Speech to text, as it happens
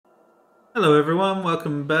Hello everyone,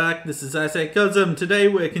 welcome back. This is Isaac Cosm. Today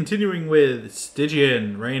we're continuing with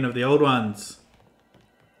Stygian, Reign of the Old Ones.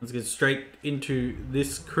 Let's get straight into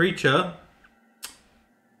this creature.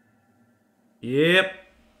 Yep.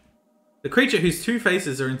 The creature whose two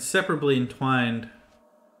faces are inseparably entwined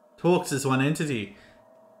talks as one entity.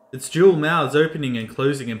 Its dual mouths opening and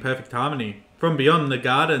closing in perfect harmony. From beyond the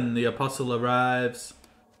garden, the apostle arrives.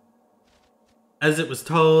 As it was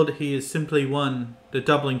told, he is simply one. The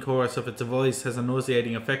doubling chorus of its voice has a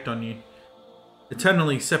nauseating effect on you,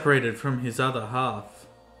 eternally separated from his other half.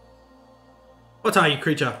 What are you,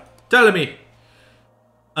 creature? Tell me!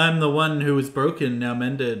 I am the one who is broken, now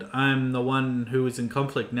mended. I am the one who is in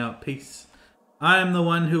conflict, now at peace. I am the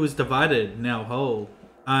one who is divided, now whole.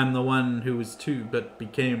 I am the one who was two, but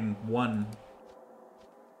became one.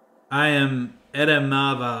 I am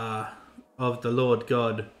Edemava of the Lord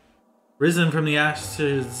God, risen from the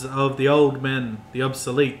ashes of the old men, the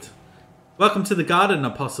obsolete. Welcome to the garden,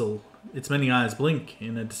 apostle. Its many eyes blink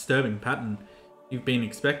in a disturbing pattern. You've been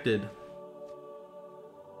expected.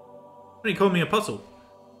 Why do you call me apostle?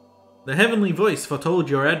 The heavenly voice foretold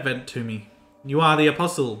your advent to me. You are the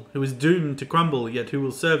apostle who is doomed to crumble, yet who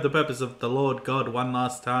will serve the purpose of the Lord God one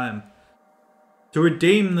last time. To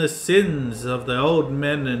redeem the sins of the old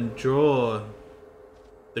men and draw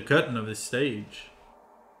the curtain of this stage.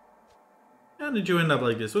 How did you end up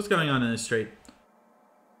like this? What's going on in this street?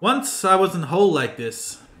 Once I wasn't whole like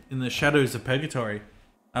this, in the shadows of purgatory.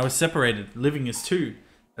 I was separated, living as two,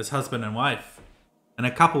 as husband and wife, and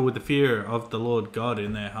a couple with the fear of the Lord God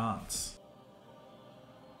in their hearts.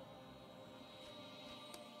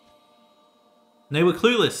 They were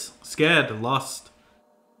clueless, scared, lost,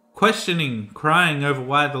 questioning, crying over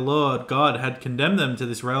why the Lord God had condemned them to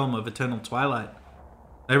this realm of eternal twilight.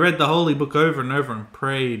 They read the holy book over and over and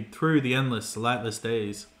prayed through the endless, lightless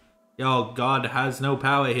days. Your God has no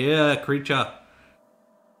power here, creature.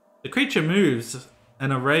 The creature moves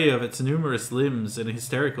an array of its numerous limbs in a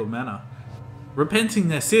hysterical manner. Repenting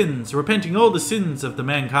their sins, repenting all the sins of the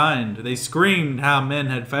mankind, they screamed how men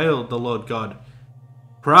had failed the Lord God.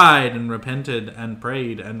 Cried and repented and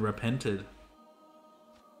prayed and repented.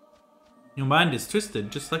 Your mind is twisted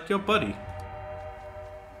just like your body.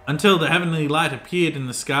 Until the heavenly light appeared in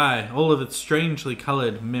the sky, all of its strangely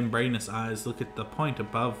coloured, membranous eyes look at the point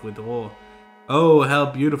above with awe. Oh, how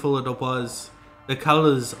beautiful it was! The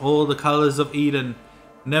colours, all the colours of Eden,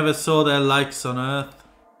 never saw their likes on earth.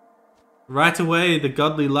 Right away, the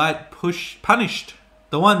godly light punished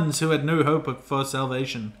the ones who had no hope for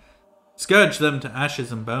salvation, scourged them to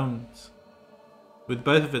ashes and bones. With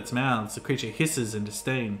both of its mouths, the creature hisses in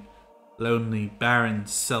disdain. Lonely, barren,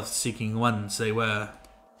 self-seeking ones they were.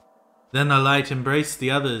 Then the light embraced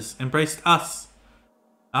the others, embraced us.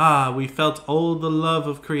 Ah, we felt all the love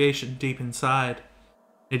of creation deep inside.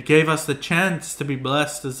 It gave us the chance to be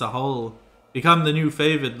blessed as a whole, become the new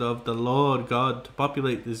favoured of the Lord God to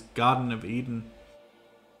populate this Garden of Eden.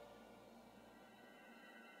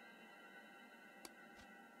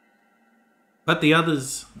 But the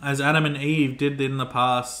others, as Adam and Eve did in the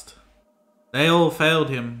past, they all failed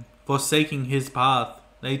him, forsaking his path.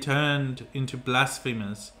 They turned into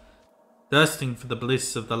blasphemers, thirsting for the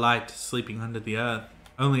bliss of the light sleeping under the earth.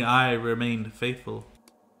 Only I remained faithful.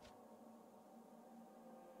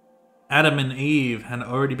 Adam and Eve had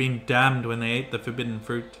already been damned when they ate the forbidden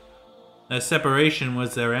fruit. Their separation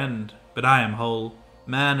was their end, but I am whole.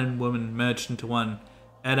 Man and woman merged into one.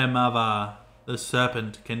 Edemava, the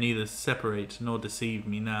serpent, can neither separate nor deceive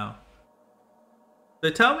me now.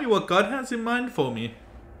 So tell me what God has in mind for me.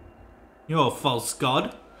 You're a false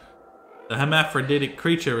god. The hermaphroditic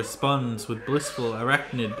creature responds with blissful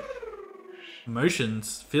arachnid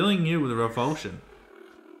emotions, filling you with revulsion.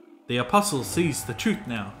 The apostle sees the truth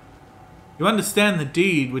now. You understand the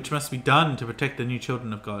deed which must be done to protect the new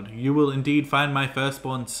children of God. You will indeed find my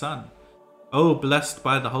firstborn son. Oh, blessed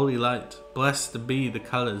by the holy light, blessed be the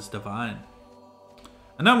colours divine.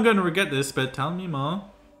 I know I'm going to regret this, but tell me more.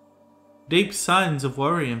 Deep signs of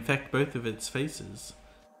worry infect both of its faces.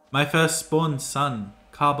 My firstborn son,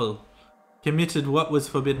 Kabul, committed what was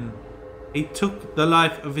forbidden. He took the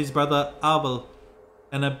life of his brother Abel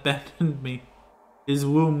and abandoned me, his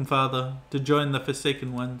womb father, to join the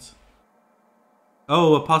forsaken ones.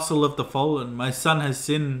 Oh, apostle of the fallen, my son has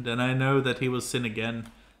sinned, and I know that he will sin again,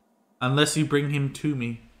 unless you bring him to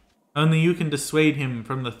me. Only you can dissuade him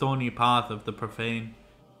from the thorny path of the profane.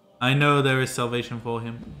 I know there is salvation for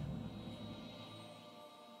him.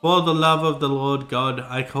 For the love of the Lord God,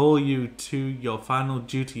 I call you to your final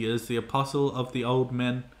duty as the apostle of the old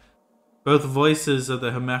men. Both voices of the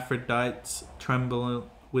hermaphrodites tremble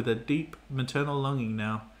with a deep maternal longing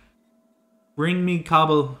now. Bring me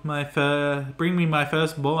Kabul, bring me my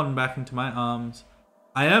firstborn back into my arms.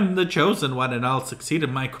 I am the chosen one, and I'll succeed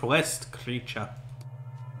in my quest, creature.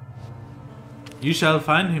 You shall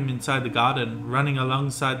find him inside the garden, running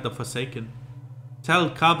alongside the Forsaken. Tell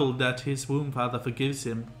Kabul that his womb father forgives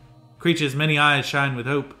him. The creature's many eyes shine with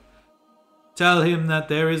hope. Tell him that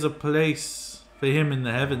there is a place for him in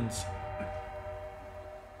the heavens.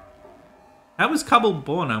 How was Kabul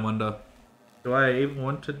born, I wonder? Do I even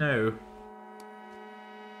want to know?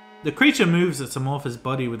 The creature moves its amorphous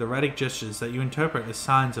body with erratic gestures that you interpret as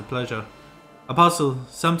signs of pleasure. Apostle,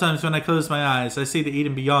 sometimes when I close my eyes, I see the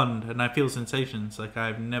Eden beyond, and I feel sensations like I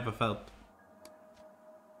have never felt.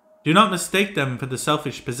 Do not mistake them for the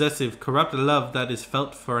selfish, possessive, corrupt love that is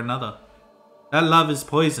felt for another. That love is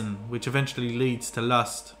poison, which eventually leads to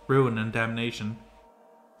lust, ruin, and damnation.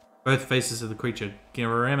 Both faces of the creature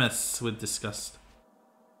grimace with disgust.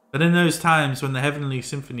 But in those times when the heavenly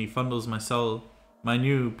symphony fondles my soul, my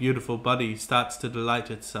new, beautiful body starts to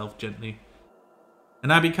delight itself gently.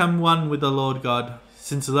 And I become one with the Lord God,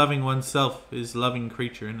 since loving oneself is loving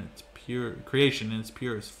creature in its creation in its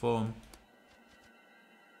purest form.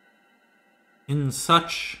 In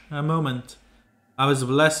such a moment, I was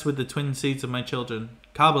blessed with the twin seeds of my children,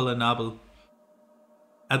 Kabul and Abel.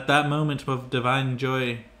 At that moment of divine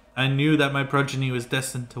joy, I knew that my progeny was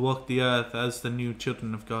destined to walk the earth as the new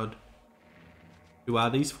children of God. Who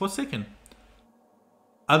are these Forsaken?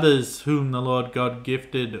 Others whom the Lord God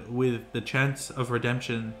gifted with the chance of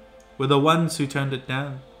redemption were the ones who turned it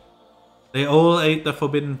down. They all ate the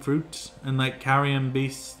forbidden fruit, and like carrion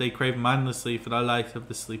beasts, they craved mindlessly for the light of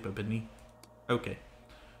the sleeper beneath. Okay.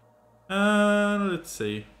 Let's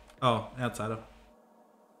see. Oh, outsider.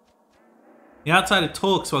 The outsider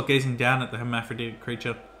talks while gazing down at the hermaphroditic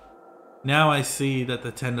creature. Now I see that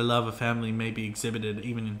the tender love of family may be exhibited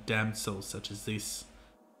even in damned souls such as this.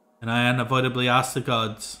 And I unavoidably ask the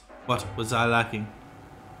gods, what was I lacking?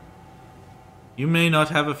 You may not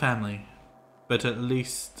have a family, but at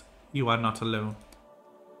least you are not alone.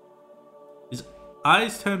 His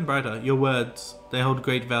eyes turn brighter. Your words, they hold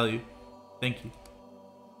great value. Thank you.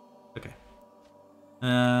 Okay.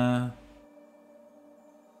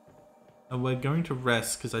 We're going to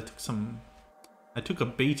rest because I took a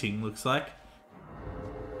beating, looks like.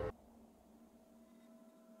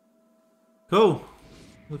 Cool.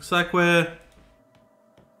 Looks like we're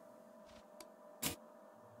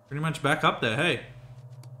pretty much back up there, hey.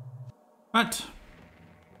 Right.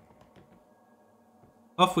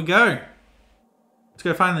 Off we go. Let's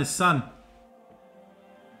go find this sun.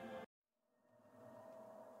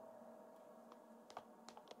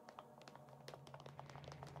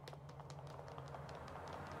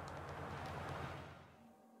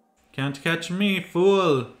 Can't catch me,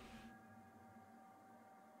 fool.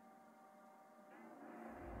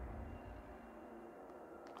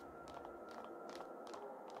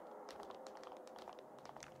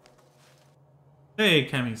 Hey,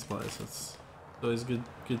 camping supplies. That's always a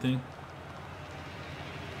good thing.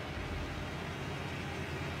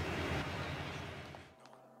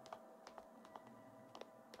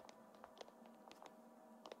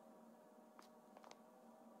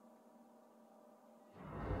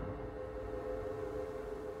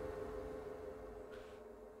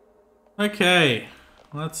 Okay,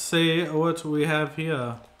 let's see what we have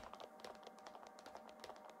here.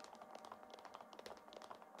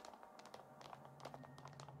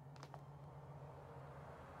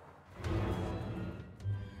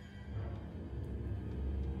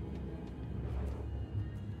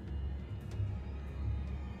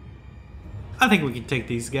 I think we can take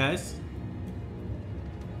these guys.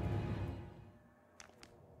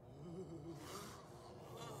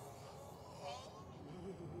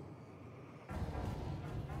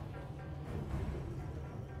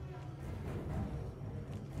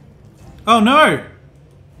 Oh no!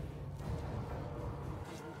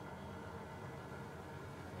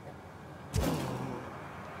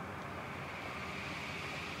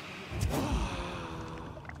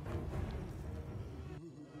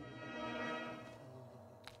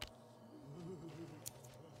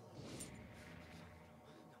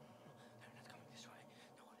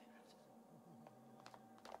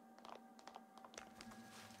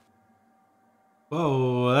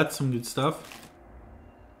 Whoa, that's some good stuff.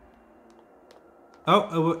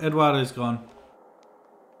 Oh, Eduardo's gone.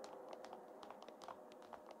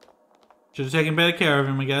 Should have taken better care of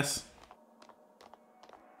him, I guess.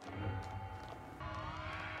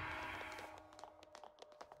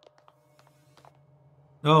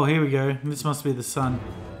 Oh, here we go. This must be the sun.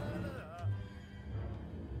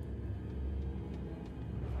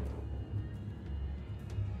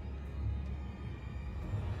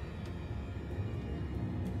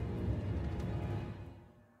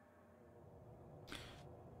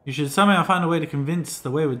 You should somehow find a way to convince the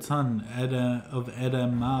wayward son of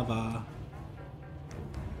Edamava.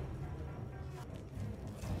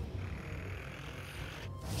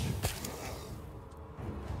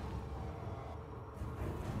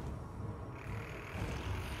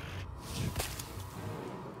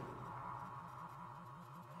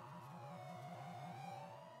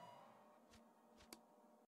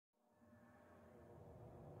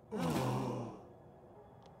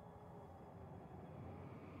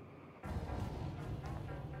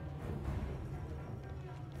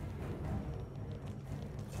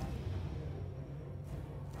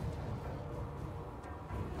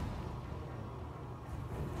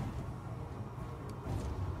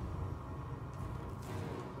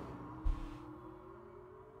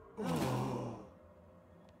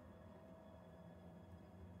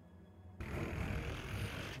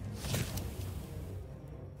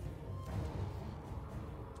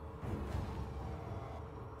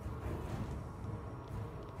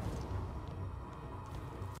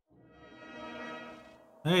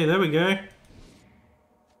 Hey, there we go.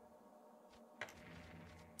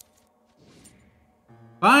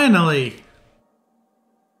 Finally!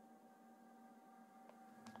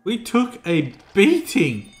 We took a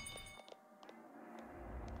beating!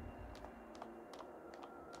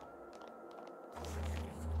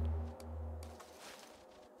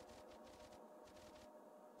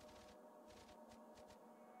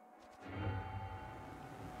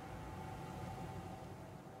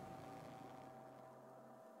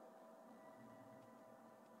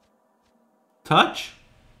 Touch?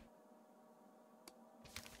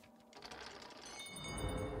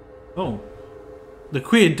 Oh. The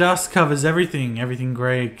queer dust covers everything. Everything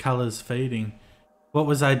grey, colours fading. What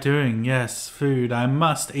was I doing? Yes, food. I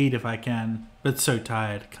must eat if I can. But so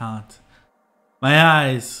tired, can't. My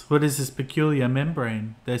eyes. What is this peculiar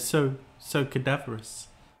membrane? They're so cadaverous.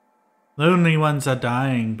 Lonely ones are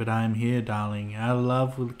dying, but I am here, darling. Our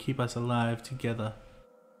love will keep us alive together.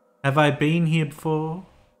 Have I been here before?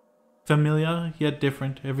 Familiar, yet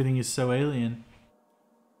different. Everything is so alien.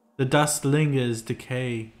 The dust lingers,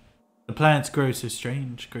 decay. The plants grow so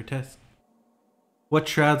strange, grotesque. What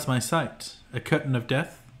shrouds my sight? A curtain of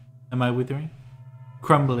death? Am I withering?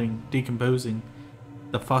 Crumbling, decomposing.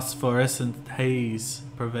 The phosphorescent haze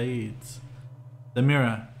pervades. The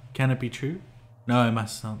mirror, can it be true? No, I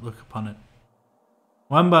must not look upon it.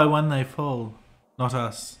 One by one they fall. Not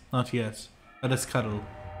us, not yet. Let us cuddle.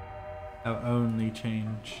 Our only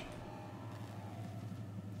change.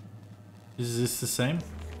 Is this the same?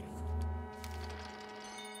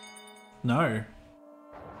 No.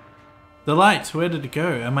 The light, where did it go?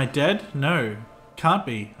 Am I dead? No. Can't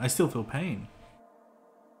be. I still feel pain.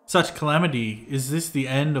 Such calamity. Is this the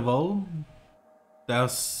end of all? The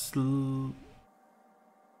silt.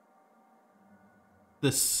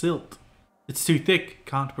 It's too thick.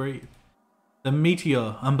 Can't breathe. The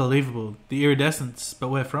meteor. Unbelievable. The iridescence. But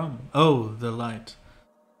where from? Oh, the light.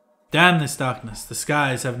 Damn this darkness. The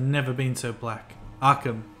skies have never been so black.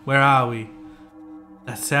 Arkham, where are we?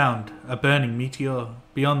 That sound. A burning meteor.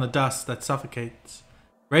 Beyond the dust that suffocates.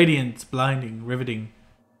 Radiance, blinding, riveting.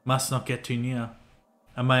 Must not get too near.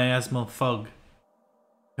 A miasmal fog.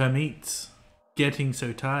 Hermetes. Getting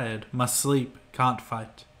so tired. Must sleep. Can't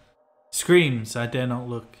fight. Screams. I dare not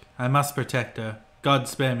look. I must protect her. God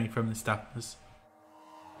spare me from this darkness.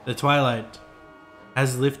 The twilight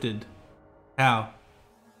has lifted. How?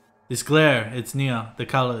 This glare, it's near, the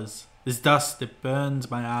colours. This dust, it burns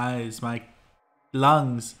my eyes, my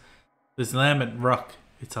lungs. This lambent rock,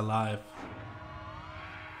 it's alive.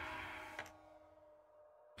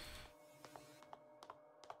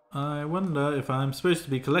 I wonder if I'm supposed to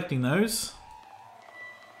be collecting those.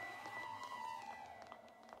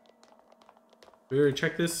 We already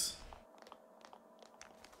checked this?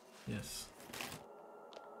 Yes.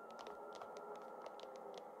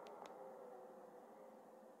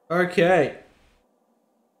 Okay.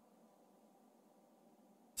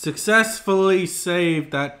 Successfully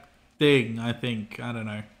saved that thing, I think. I don't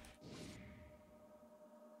know.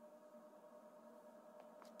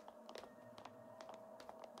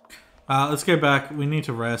 Let's go back. We need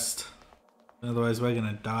to rest. Otherwise we're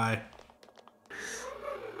gonna die.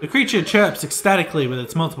 The creature chirps ecstatically with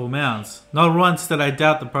its multiple mouths. Not once did I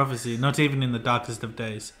doubt the prophecy, not even in the darkest of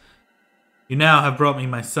days. You now have brought me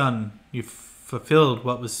my son. You've fulfilled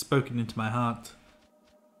what was spoken into my heart.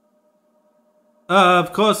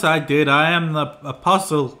 Of course I did. I am the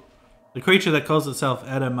apostle. The creature that calls itself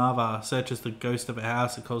Edamava searches the ghost of a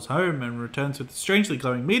house it calls home and returns with a strangely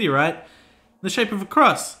glowing meteorite in the shape of a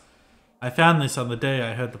cross. I found this on the day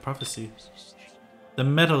I heard the prophecy. The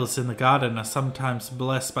metals in the garden are sometimes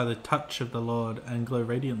blessed by the touch of the Lord and glow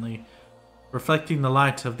radiantly, reflecting the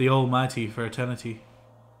light of the Almighty for eternity.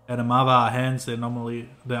 Adamava hands the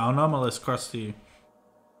anomalous cross to you.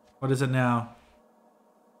 What is it now?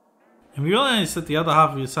 Have you realized that the other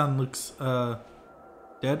half of your son looks,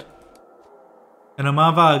 dead?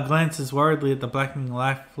 Adamava glances worriedly at the blackening,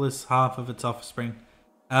 lifeless half of its offspring.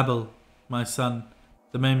 Abel, my son.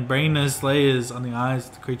 The membranous layers on the eyes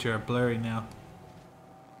of the creature are blurry now.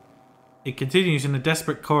 It continues in a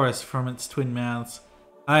desperate chorus from its twin mouths.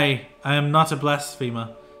 I am not a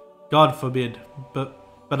blasphemer. God forbid. But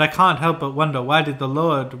I can't help but wonder, why did the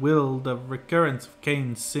Lord will the recurrence of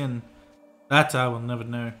Cain's sin? That I will never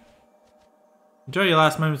know. Enjoy your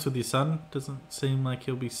last moments with your son. Doesn't seem like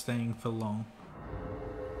he'll be staying for long.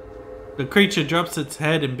 The creature drops its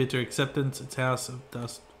head in bitter acceptance, its house of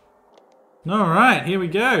dust. Alright, here we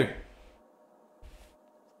go.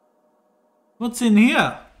 What's in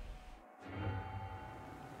here?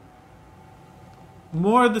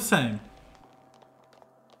 More of the same.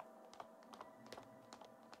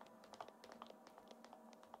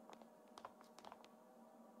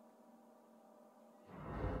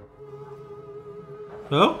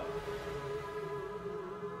 Oh?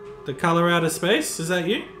 The color out of space? Is that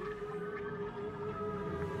you?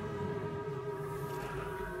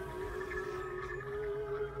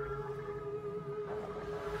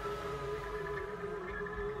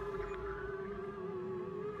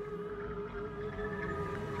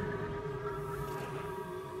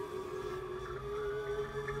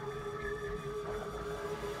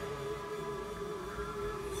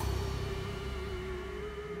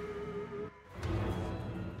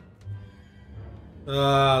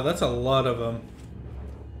 That's a lot of them.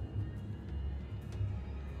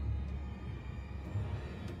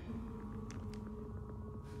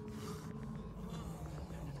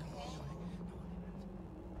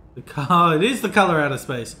 It is the color out of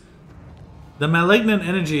space. The malignant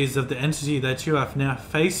energies of the entity that you are now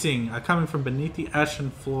facing are coming from beneath the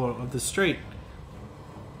ashen floor of the street.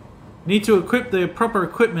 Need to equip the proper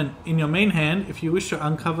equipment in your main hand if you wish to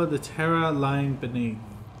uncover the terror lying beneath.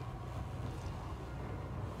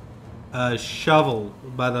 A shovel,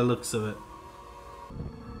 by the looks of it.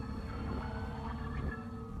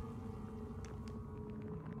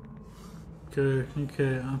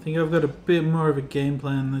 Okay. I think I've got a bit more of a game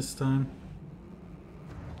plan this time.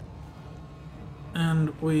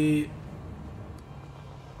 And we...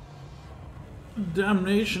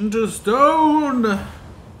 Damnation to stone!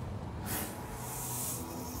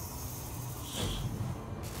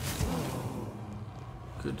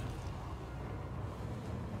 Good.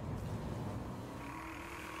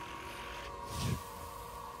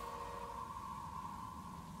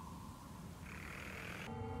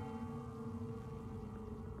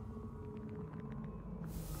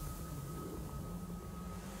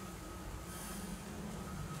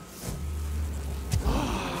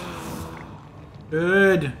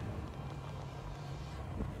 Good.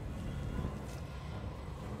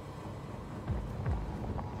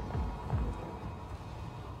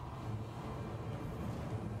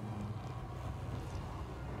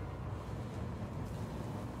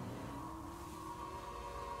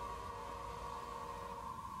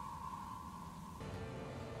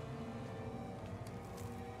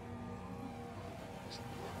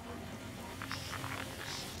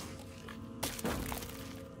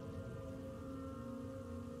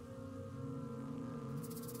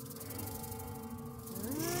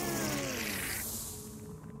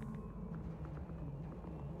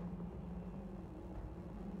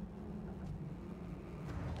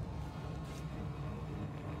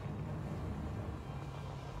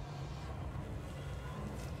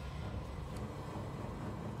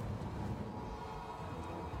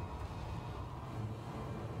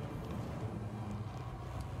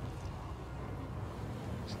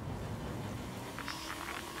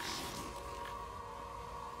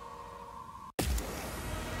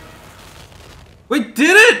 We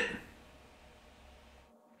did it!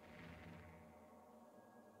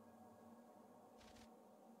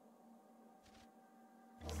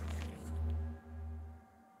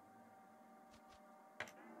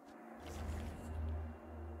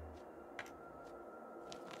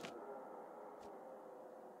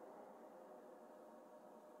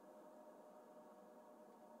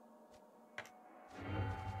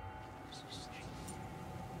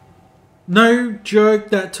 No joke,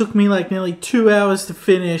 that took me like nearly 2 hours to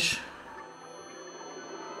finish.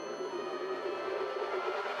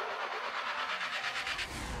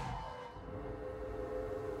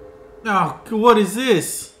 Oh, what is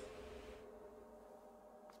this?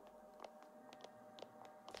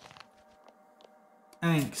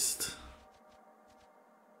 angst.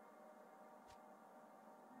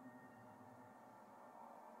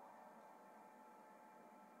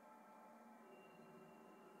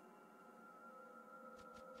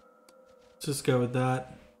 Let's just go with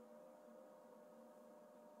that.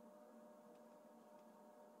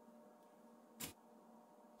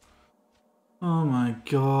 Oh my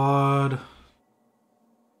god.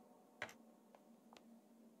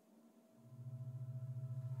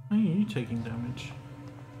 Why are you taking damage?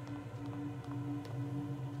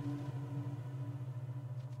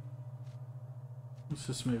 Let's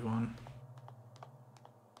just move on.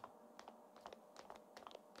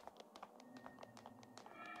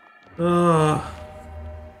 Ugh.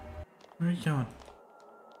 Where are you going?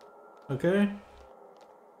 Okay.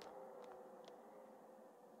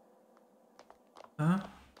 Huh?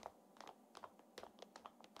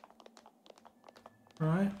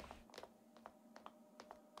 Right.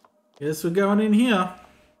 Guess we're going in here.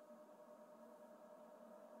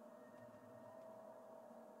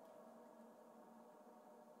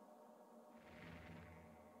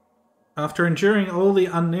 After enduring all the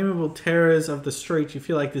unnameable terrors of the street, you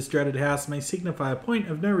feel like this dreaded house may signify a point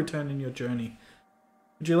of no return in your journey.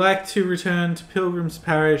 Would you like to return to Pilgrim's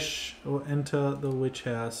Parish or enter the witch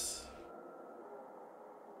house?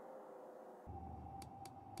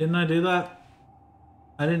 Didn't I do that?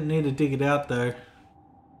 I didn't need to dig it out though.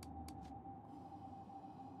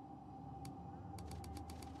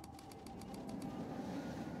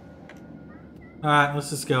 Alright,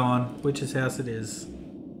 let's just go on. Witch's house it is.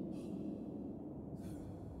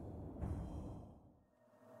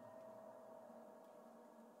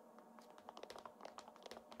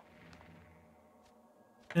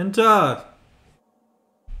 Enter!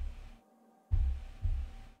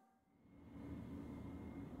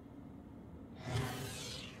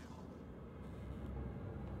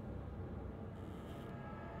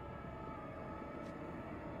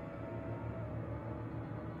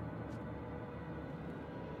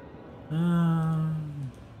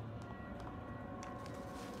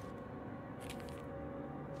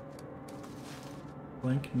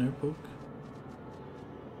 Blank notebook.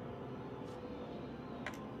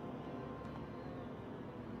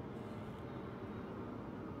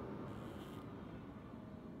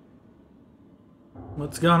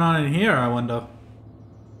 What's going on in here, I wonder?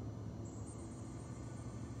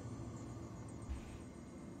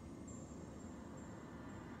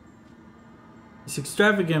 This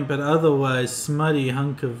extravagant but otherwise smutty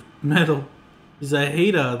hunk of metal is a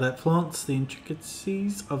heater that flaunts the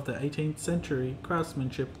intricacies of the 18th century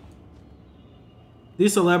craftsmanship.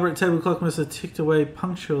 This elaborate table clock must have ticked away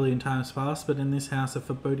punctually in times past, but in this house of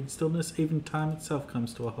foreboding stillness, even time itself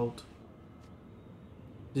comes to a halt.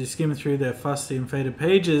 As you skim through their fusty and faded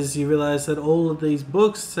pages, you realize that all of these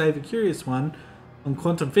books, save a curious one on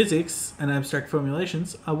quantum physics and abstract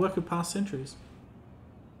formulations, are work of past centuries.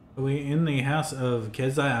 Are we in the house of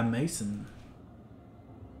Keziah Mason?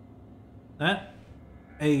 That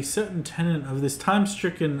a certain tenant of this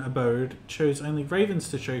time-stricken abode chose only ravens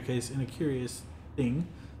to showcase in a curious thing,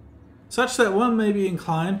 such that one may be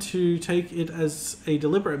inclined to take it as a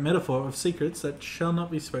deliberate metaphor of secrets that shall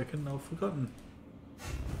not be spoken or forgotten.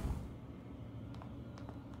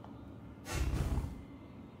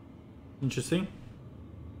 Interesting.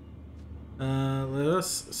 Let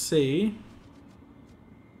us see.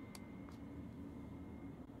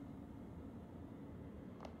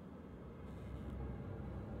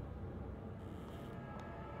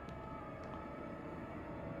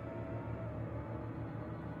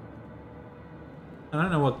 I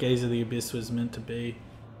don't know what Gaze of the Abyss was meant to be.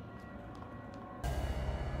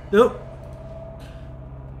 Nope.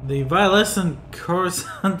 The violescent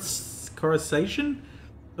coruscation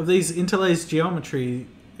of these interlaced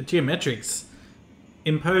geometrics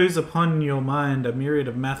impose upon your mind a myriad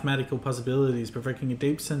of mathematical possibilities, provoking a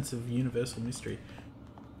deep sense of universal mystery.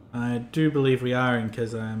 I do believe we are in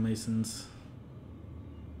Keziah Mason's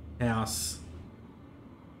house.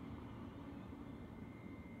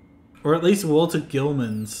 Or at least Walter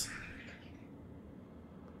Gilman's.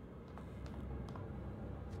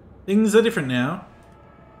 Things are different now.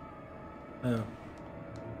 Oh.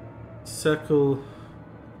 Circle.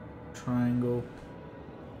 Triangle.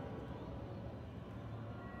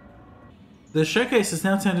 The showcase has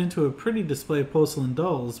now turned into a pretty display of porcelain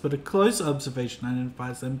dolls, but a close observation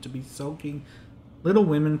identifies them to be sulking little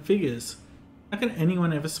women figures. How can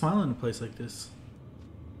anyone ever smile in a place like this?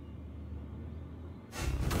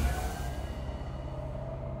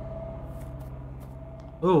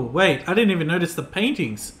 Oh, wait, I didn't even notice the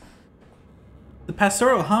paintings. The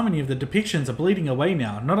pastoral harmony of the depictions are bleeding away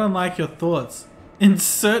now, not unlike your thoughts. In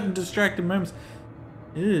certain distracted moments,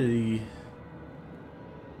 Ew.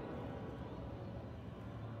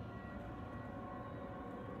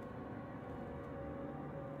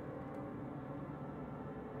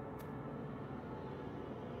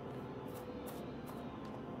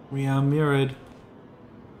 We are mirrored.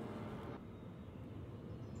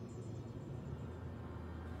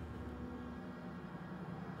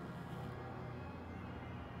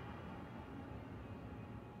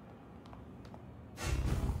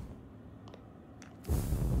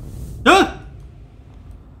 Ah!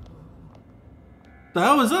 The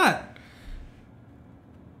hell was that?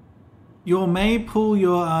 You may pull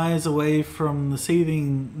your eyes away from the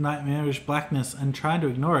seething, nightmarish blackness and try to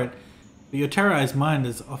ignore it, but your terrorized mind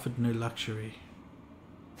is offered no luxury.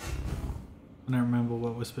 I don't remember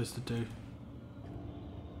what we're supposed to do.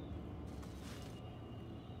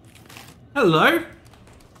 Hello?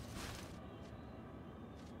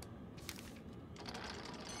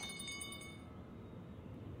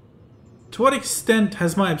 To what extent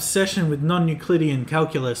has my obsession with non-Euclidean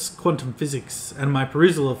calculus, quantum physics, and my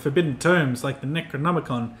perusal of forbidden tomes like the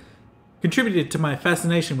Necronomicon contributed to my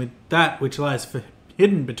fascination with that which lies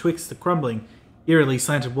hidden betwixt the crumbling, eerily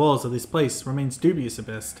slanted walls of this place remains dubious at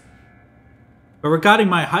best. But regarding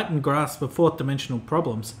my heightened grasp of fourth-dimensional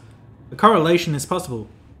problems, a correlation is possible.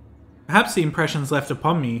 Perhaps the impressions left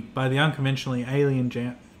upon me by the unconventionally alien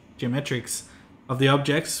geometrics of the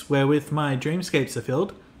objects wherewith my dreamscapes are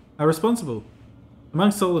filled are responsible.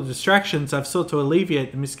 Amongst all the distractions, I've sought to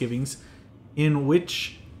alleviate the misgivings in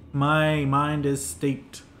which my mind is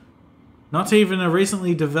steeped. Not even a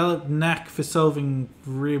recently developed knack for solving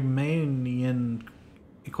Riemannian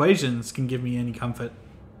equations can give me any comfort.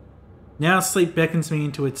 Now sleep beckons me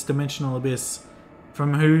into its dimensional abyss,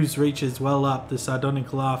 from whose reaches well up the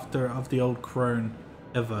sardonic laughter of the old crone,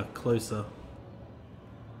 ever closer.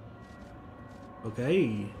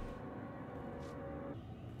 Okay.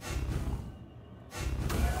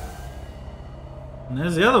 And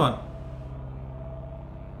there's the other one.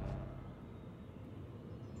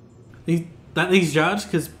 These jars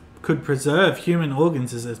could preserve human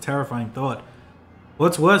organs is a terrifying thought.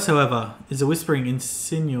 What's worse, however, is a whispering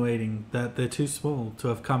insinuating that they're too small to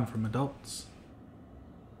have come from adults.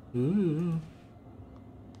 Ooh.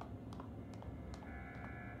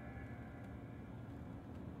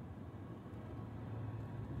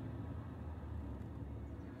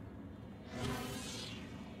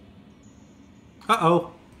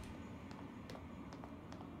 Uh-oh.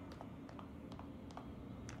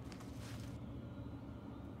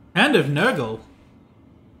 Hand of Nurgle.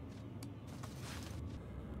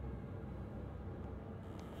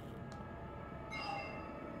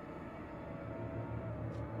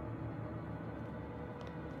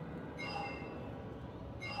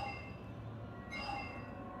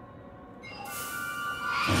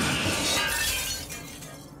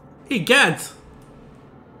 Hey, Gads.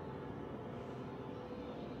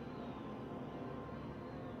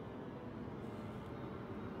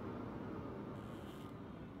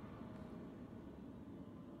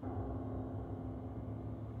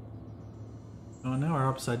 Oh, now we're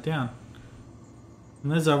upside down.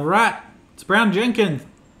 And there's a rat. It's Brown Jenkins.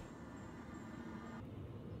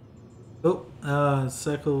 Oh,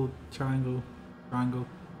 circle, triangle, triangle.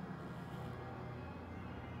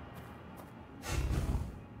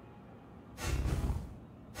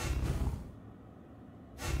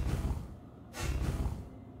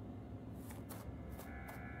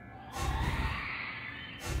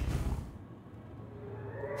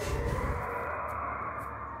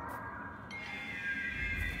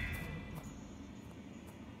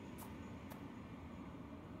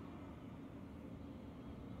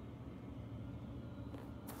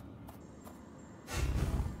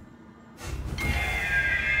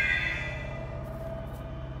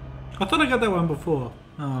 I thought I got that one before.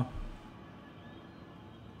 Oh.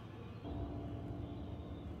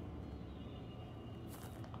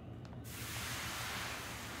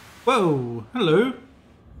 Whoa, hello.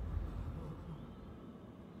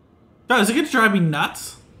 Oh, is it going to drive me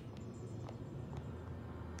nuts?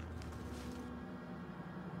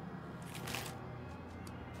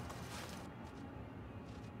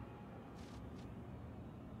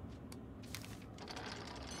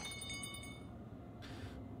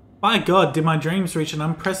 By God, did my dreams reach an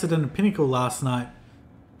unprecedented pinnacle last night.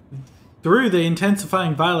 Through the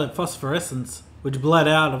intensifying violet phosphorescence, which bled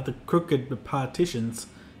out of the crooked partitions,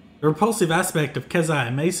 the repulsive aspect of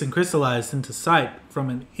Kezai Mason crystallized into sight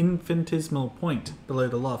from an infinitesimal point below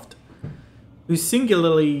the loft, whose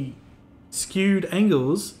singularly skewed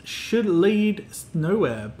angles should lead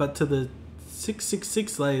nowhere but to the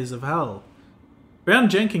 666 layers of hell. Brown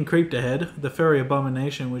Jenkin creeped ahead, the furry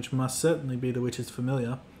abomination which must certainly be the witch's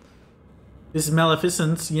familiar. This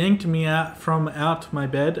maleficence yanked me out from out my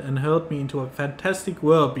bed and hurled me into a fantastic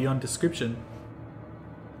world beyond description,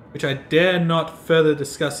 which I dare not further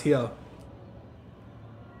discuss here.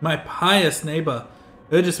 My pious neighbour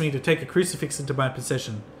urges me to take a crucifix into my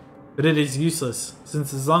possession, but it is useless,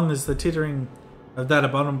 since as long as the tittering of that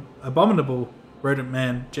abominable rodent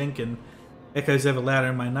man, Jenkin, echoes ever louder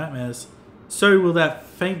in my nightmares, so will that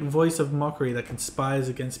faint voice of mockery that conspires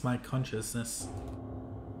against my consciousness.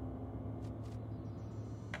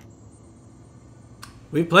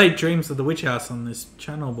 We've played Dreams of the Witch House on this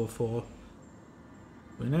channel before.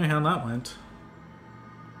 We know how that went.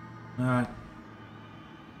 Alright.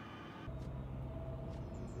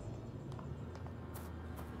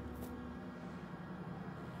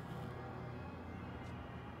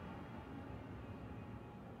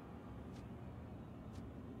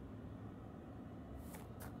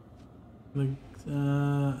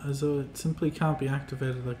 As though it simply can't be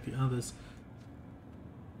activated like the others.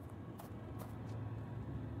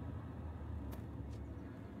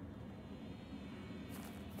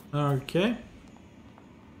 Okay.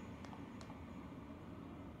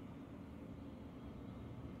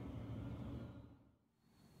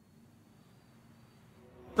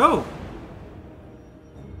 Oh!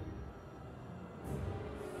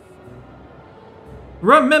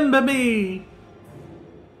 Remember me!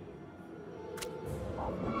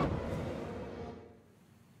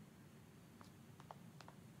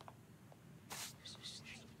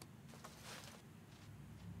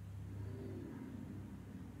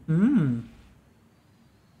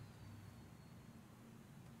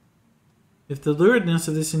 If the luridness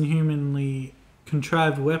of this inhumanly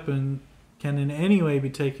contrived weapon can in any way be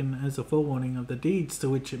taken as a forewarning of the deeds to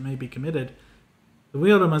which it may be committed, the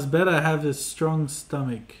wielder must better have a strong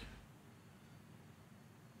stomach.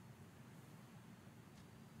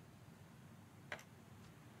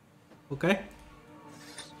 Okay.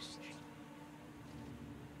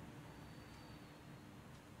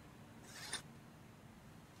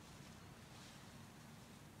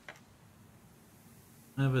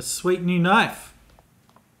 I have a sweet new knife.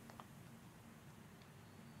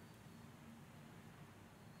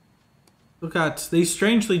 Look at these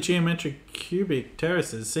strangely geometric cubic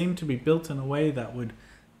terraces seem to be built in a way that would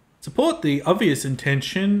support the obvious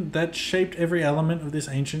intention that shaped every element of this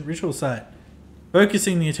ancient ritual site,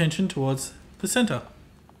 focusing the attention towards the center.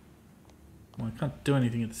 Well, I can't do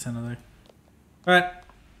anything at the center though. Alright,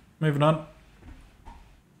 moving on.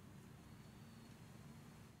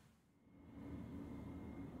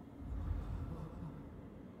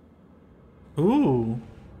 Ooh.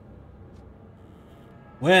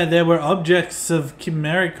 Where there were objects of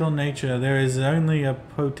chimerical nature, there is only a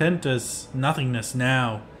portentous nothingness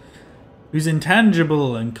now, whose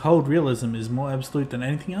intangible and cold realism is more absolute than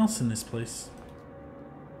anything else in this place.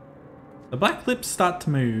 The black lips start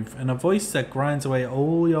to move, and a voice that grinds away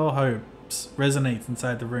all your hopes resonates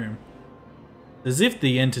inside the room, as if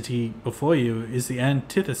the entity before you is the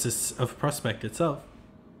antithesis of prospect itself.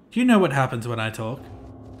 Do you know what happens when I talk?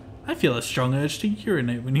 I feel a strong urge to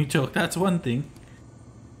urinate when you talk, that's one thing.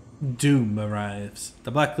 Doom arrives.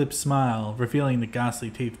 The black lips smile, revealing the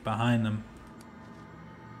ghastly teeth behind them.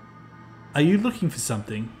 Are you looking for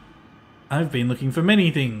something? I've been looking for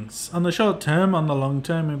many things. On the short term, on the long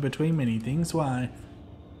term, in between many things. Why?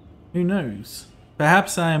 Who knows?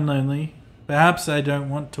 Perhaps I am lonely. Perhaps I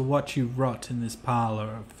don't want to watch you rot in this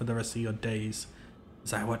parlor for the rest of your days,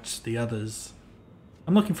 as I watch the others.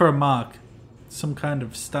 I'm looking for a mark. Some kind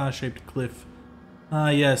of star-shaped glyph. Ah,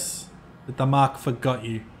 yes, but the mark forgot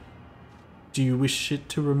you. Do you wish it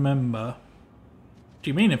to remember? What do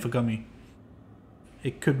you mean it forgot me?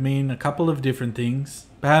 It could mean a couple of different things.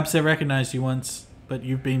 Perhaps it recognized you once, but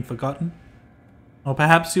you've been forgotten. Or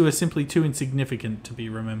perhaps you were simply too insignificant to be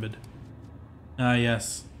remembered. Ah,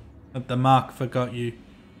 yes, but the mark forgot you.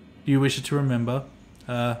 Do you wish it to remember?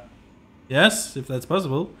 Yes, if that's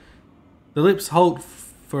possible. The lips halt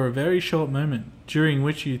for a very short moment, during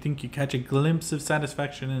which you think you catch a glimpse of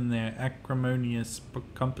satisfaction in their acrimonious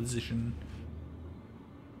composition.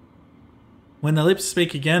 When the lips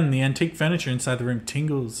speak again, the antique furniture inside the room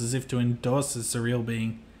tingles as if to endorse the surreal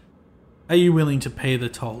being. Are you willing to pay the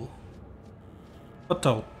toll? What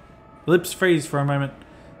toll? The lips freeze for a moment,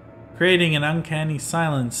 creating an uncanny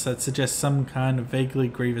silence that suggests some kind of vaguely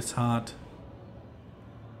grievous heart.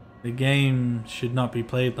 The game should not be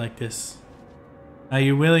played like this. Are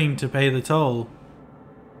you willing to pay the toll?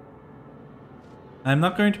 I'm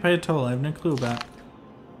not going to pay a toll, I have no clue about.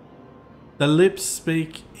 The lips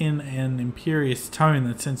speak in an imperious tone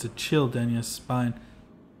that sends a chill down your spine.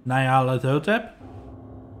 Nyarlathotep?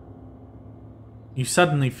 You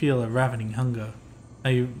suddenly feel a ravening hunger.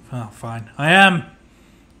 Are you... Oh, fine. I am!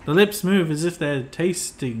 The lips move as if they're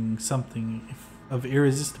tasting something of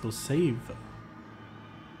irresistible savour.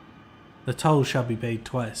 The toll shall be paid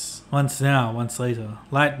twice. Once now, once later.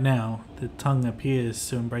 Light now, the tongue appears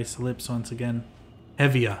to embrace the lips once again.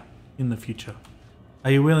 Heavier in the future.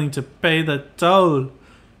 Are you willing to pay the toll?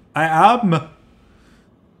 I am!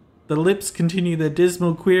 The lips continue their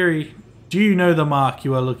dismal query. Do you know the mark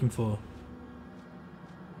you are looking for?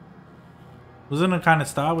 Wasn't it a kind of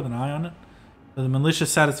star with an eye on it? With a malicious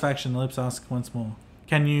satisfaction, the lips ask once more.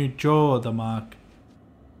 Can you draw the mark?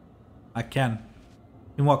 I can.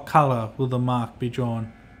 In what colour will the mark be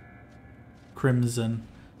drawn? Crimson.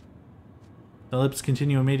 The lips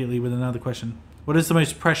continue immediately with another question. What is the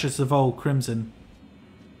most precious of all crimson?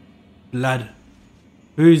 Blood.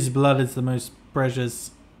 Whose blood is the most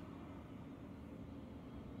precious?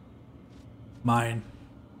 Mine.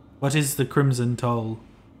 What is the crimson toll?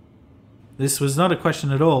 This was not a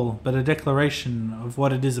question at all, but a declaration of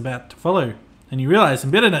what it is about to follow. And you realize in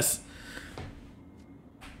bitterness,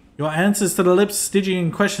 your answers to the lips'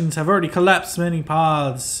 Stygian questions have already collapsed many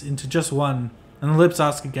paths into just one. And the lips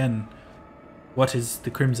ask again, what is the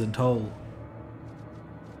crimson toll?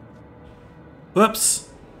 Whoops!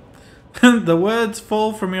 The words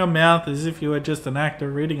fall from your mouth as if you were just an actor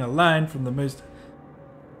reading a line from the most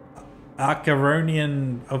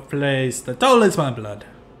Acaronian of plays. The toll is my blood.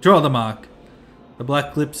 Draw the mark. The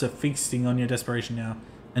black lips are feasting on your desperation now.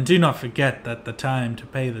 And do not forget that the time to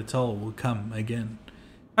pay the toll will come again.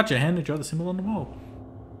 Cut your hand and draw the symbol on the wall.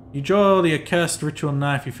 You draw the accursed ritual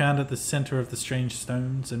knife you found at the center of the strange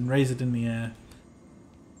stones and raise it in the air.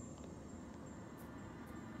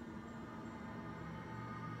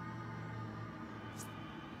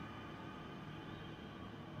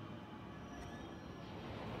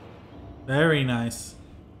 Very nice.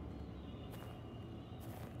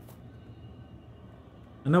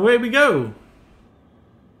 And away we go!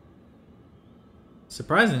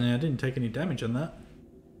 Surprisingly, I didn't take any damage on that.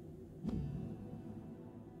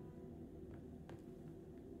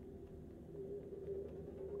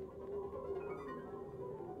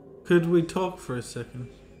 Could we talk for a second?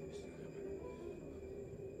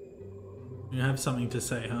 You have something to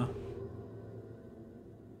say, huh?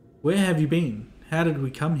 Where have you been? How did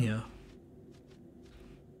we come here?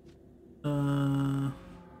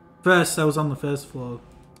 First, I was on the first floor.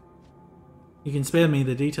 You can spare me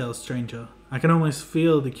the details, stranger. I can almost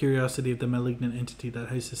feel the curiosity of the malignant entity that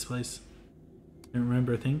hosts this place. Don't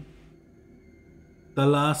remember a thing. The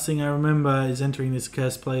last thing I remember is entering this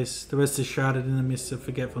cursed place. The rest is shrouded in the mist of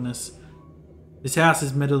forgetfulness. This house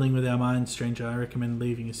is meddling with our minds, stranger. I recommend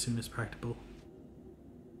leaving as soon as practicable.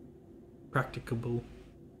 Practicable.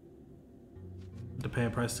 To pay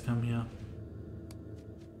a price to come here.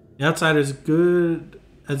 The outsider is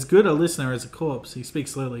as good a listener as a corpse. He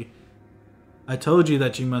speaks slowly. I told you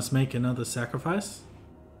that you must make another sacrifice?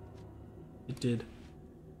 It did.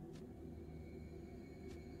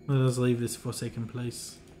 Let us leave this forsaken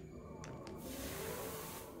place.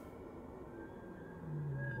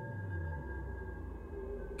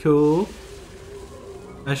 Cool.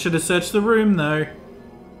 I should have searched the room though.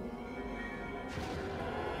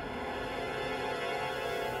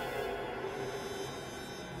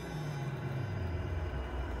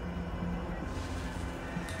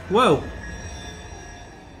 Whoa!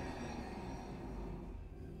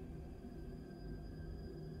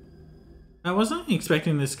 I wasn't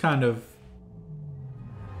expecting this kind of...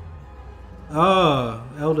 Oh,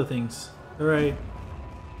 elder things. Alright.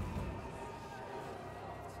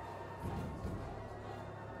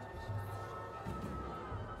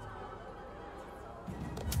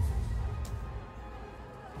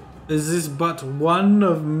 Is this but one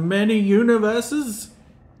of many universes?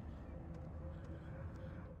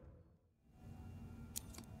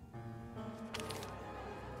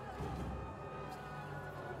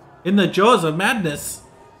 In the jaws of madness.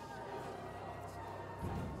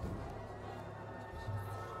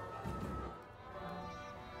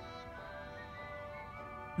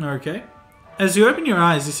 Okay. As you open your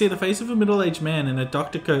eyes, you see the face of a middle-aged man in a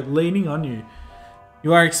doctor coat leaning on you.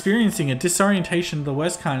 You are experiencing a disorientation of the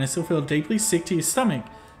worst kind and still feel deeply sick to your stomach.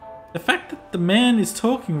 The fact that the man is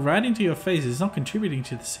talking right into your face is not contributing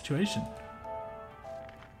to the situation.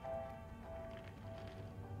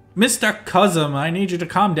 Mr. Cosm, I need you to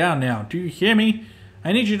calm down now. Do you hear me?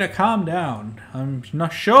 I need you to calm down. I'm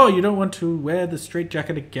not sure you don't want to wear the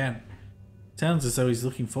straitjacket again. Sounds as though he's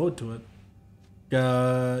looking forward to it.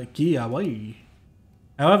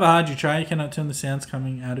 However hard you try, you cannot turn the sounds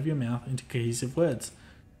coming out of your mouth into cohesive words.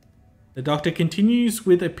 The doctor continues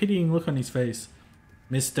with a pitying look on his face.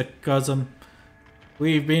 Mr. Cosm,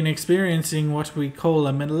 We've been experiencing what we call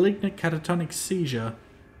a malignant catatonic seizure,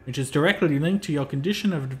 which is directly linked to your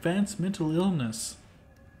condition of advanced mental illness.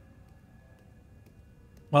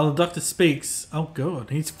 While the doctor speaks, oh god,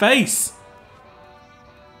 his face!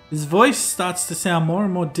 His voice starts to sound more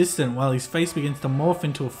and more distant while his face begins to morph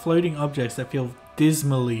into floating objects that feel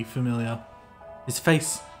dismally familiar. His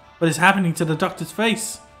face. What is happening to the doctor's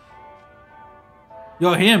face?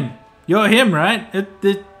 You're him. You're him, right?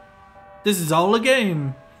 This is all a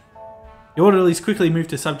game. The orderlies quickly move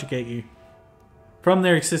to subjugate you. From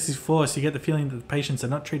their excessive force, you get the feeling that the patients are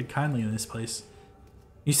not treated kindly in this place.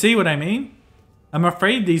 You see what I mean? I'm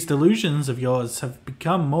afraid these delusions of yours have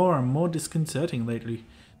become more and more disconcerting lately.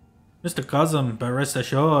 Mr. Cosm, but rest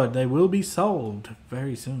assured, they will be solved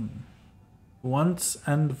very soon. Once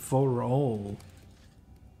and for all.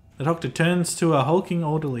 The doctor turns to a hulking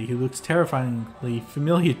orderly who looks terrifyingly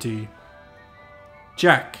familiar to you.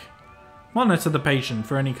 Jack, monitor the patient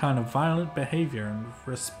for any kind of violent behavior and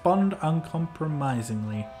respond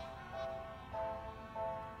uncompromisingly.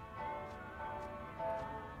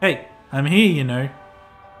 Hey, I'm here, you know.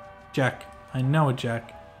 Jack. I know it,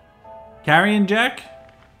 Jack. Carrying Jack?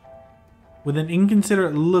 With an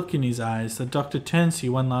inconsiderate look in his eyes, the doctor turns to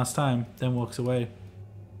you one last time, then walks away.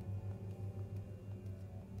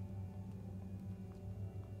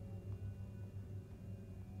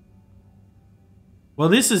 Well,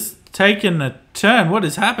 this has taken a turn. What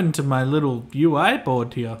has happened to my little UI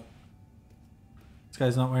board here? This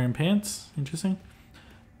guy's not wearing pants. Interesting.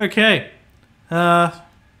 Okay. The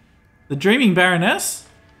Dreaming Baroness?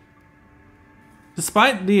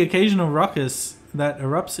 Despite the occasional ruckus that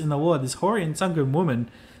erupts in the ward, this hoary and sunken woman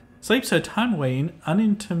sleeps her time away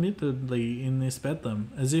unintermittently in this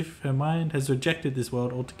bedlam, as if her mind has rejected this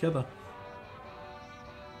world altogether.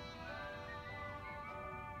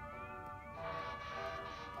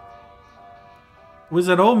 Was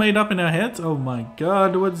it all made up in our heads? Oh my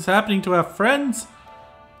god, what's happening to our friends?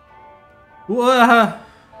 Whoa,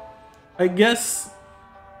 I guess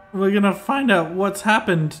we're gonna find out what's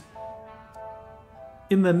happened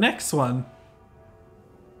in the next one.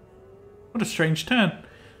 What a strange turn.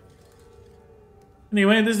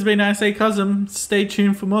 Anyway, this has been I Say Cosm. Stay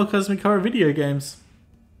tuned for more Cosmic Horror video games.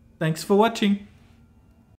 Thanks for watching.